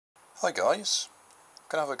Hi guys, I'm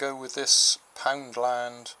going to have a go with this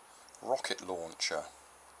Poundland rocket launcher.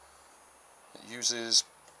 It uses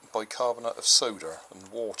bicarbonate of soda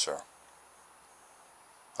and water.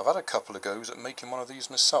 I've had a couple of goes at making one of these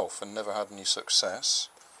myself and never had any success,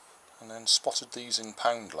 and then spotted these in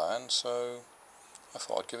Poundland, so I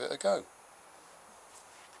thought I'd give it a go.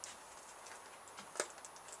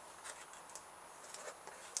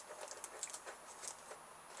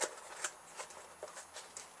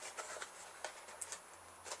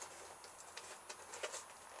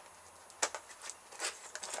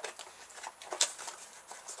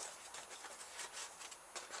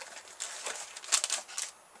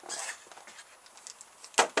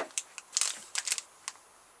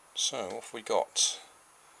 So off we got.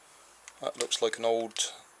 That looks like an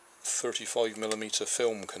old 35mm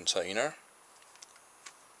film container,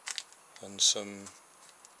 and some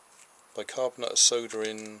bicarbonate of soda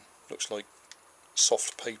in, looks like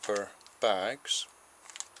soft paper bags.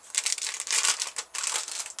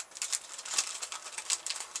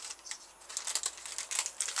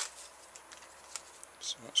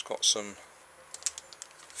 So that's got some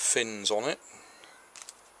fins on it,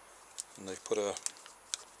 and they've put a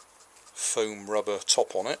foam rubber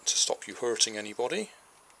top on it to stop you hurting anybody.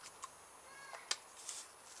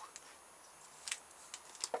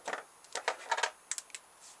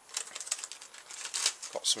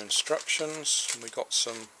 Got some instructions, and we got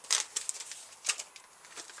some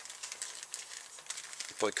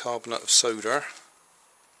bicarbonate of soda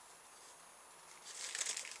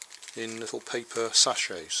in little paper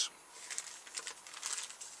sachets.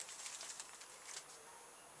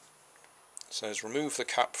 It says remove the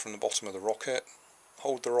cap from the bottom of the rocket,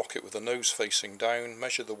 hold the rocket with the nose facing down,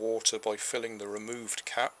 measure the water by filling the removed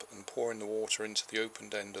cap and pouring the water into the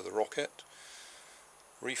opened end of the rocket.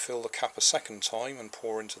 Refill the cap a second time and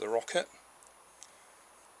pour into the rocket.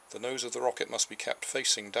 The nose of the rocket must be kept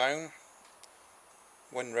facing down.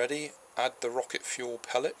 When ready, add the rocket fuel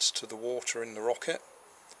pellets to the water in the rocket.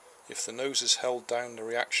 If the nose is held down, the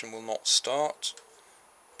reaction will not start.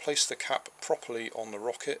 Place the cap properly on the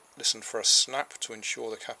rocket, listen for a snap to ensure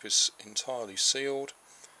the cap is entirely sealed.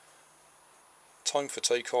 Time for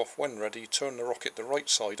takeoff. When ready, turn the rocket the right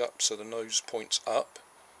side up so the nose points up.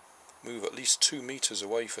 Move at least 2 meters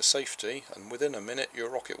away for safety, and within a minute your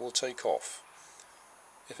rocket will take off.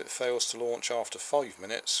 If it fails to launch after 5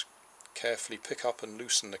 minutes, carefully pick up and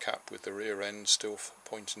loosen the cap with the rear end still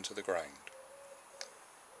pointing to the ground.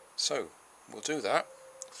 So, we'll do that,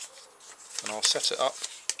 and I'll set it up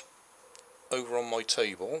over on my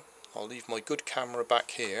table. I'll leave my good camera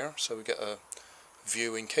back here so we get a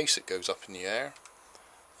view in case it goes up in the air,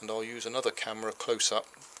 and I'll use another camera close up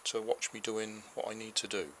to watch me doing what I need to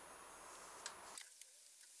do.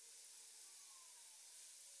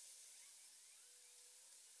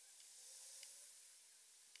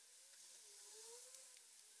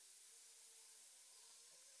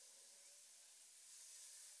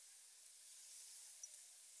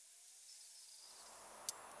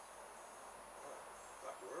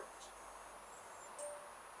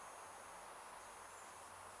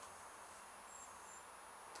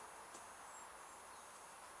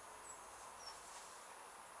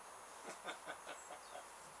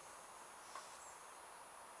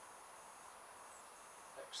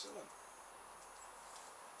 Excellent.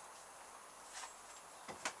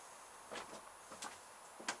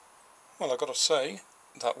 Well, I've got to say,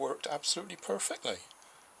 that worked absolutely perfectly.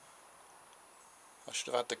 I should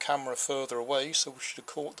have had the camera further away, so we should have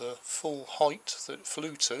caught the full height that it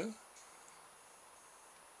flew to.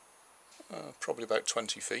 Probably about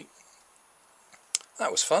 20 feet.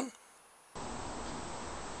 That was fun.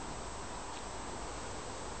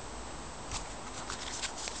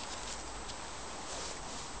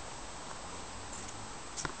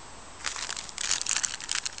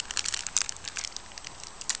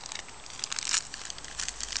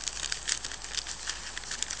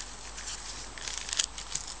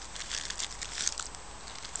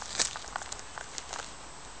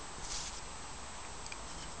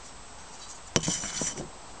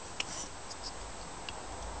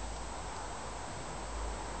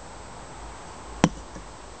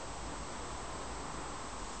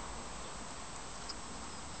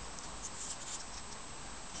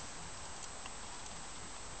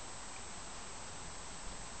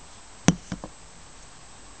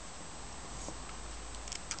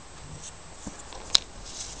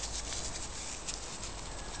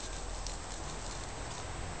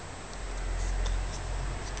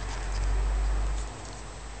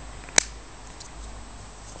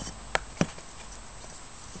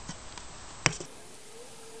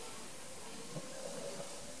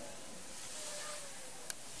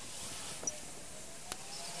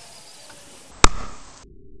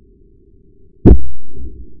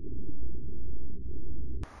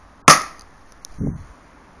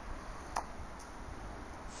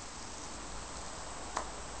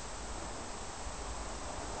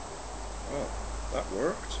 That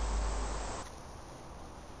worked.